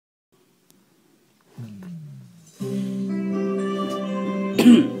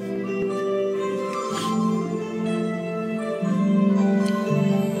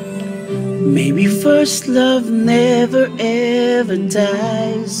Maybe first love never ever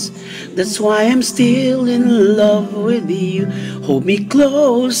dies. That's why I'm still in love with you. Hold me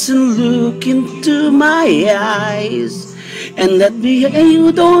close and look into my eyes, and let me hear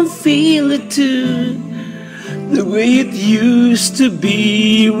you don't feel it too. The way it used to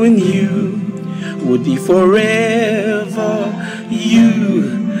be when you would be forever,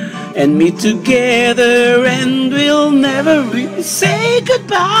 you and me together, and we'll never really say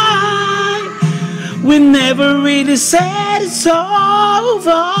goodbye. We never really said it's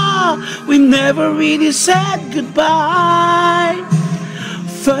over. We never really said goodbye.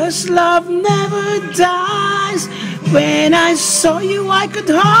 First love never dies. When I saw you, I could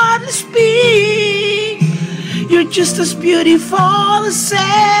hardly speak. You're just as beautiful as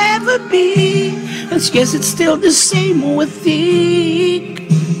ever be. I guess it's still the same with you.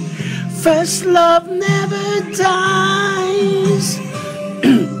 First love never dies.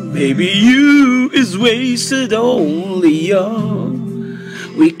 Maybe you is wasted only young.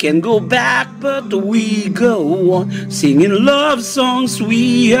 We can go back, but we go on singing love songs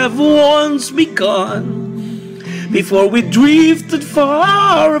we have once begun. Before we drifted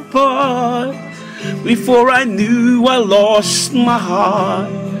far apart, before I knew I lost my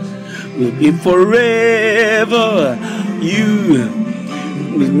heart, we'll be forever, you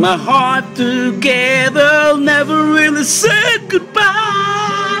with my heart together. Never really said goodbye.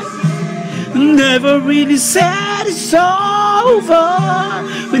 Never really said it's over.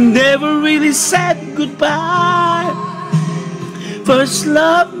 We never really said goodbye. First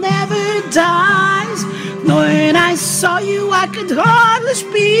love never dies. When I saw you, I could hardly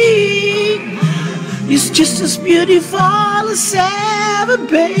speak. It's just as beautiful as ever,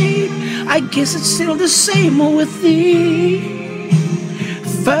 babe. I guess it's still the same with thee.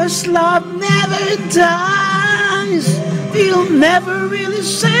 First love never dies. We'll never really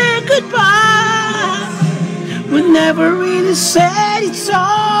say goodbye. We never really said it's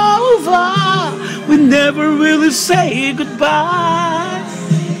over. We never really say goodbye.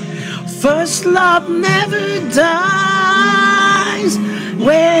 First love never dies.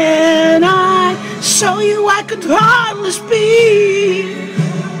 When I saw you, I could hardly speak.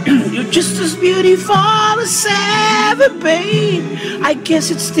 You're just as beautiful as ever, babe. I guess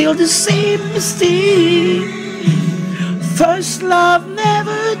it's still the same mistake. First love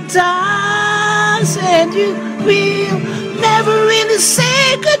never dies, and you will never really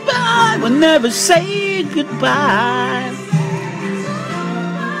say goodbye. We'll never say goodbye.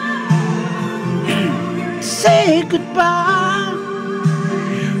 Say goodbye.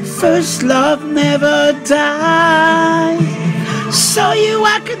 First love never dies. Saw you,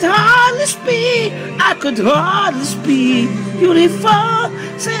 I could hardly speak. I could hardly speak. Beautiful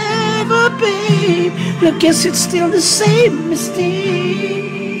as ever, babe. I guess it's still the same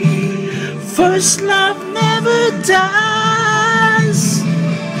mistake. First love never dies.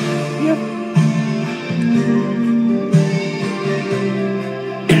 Yep.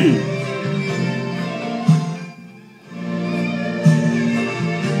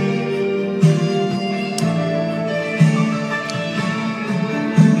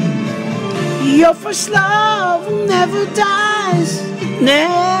 Your first love never dies. It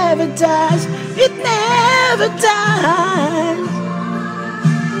never dies. It never dies.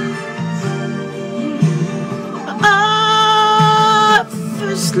 Oh,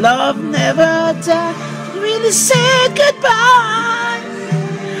 first love never dies. Really said goodbye.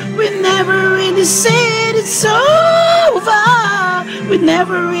 We never really said it's over. We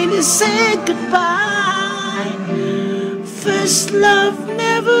never really said goodbye. First love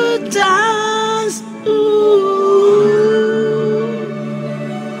never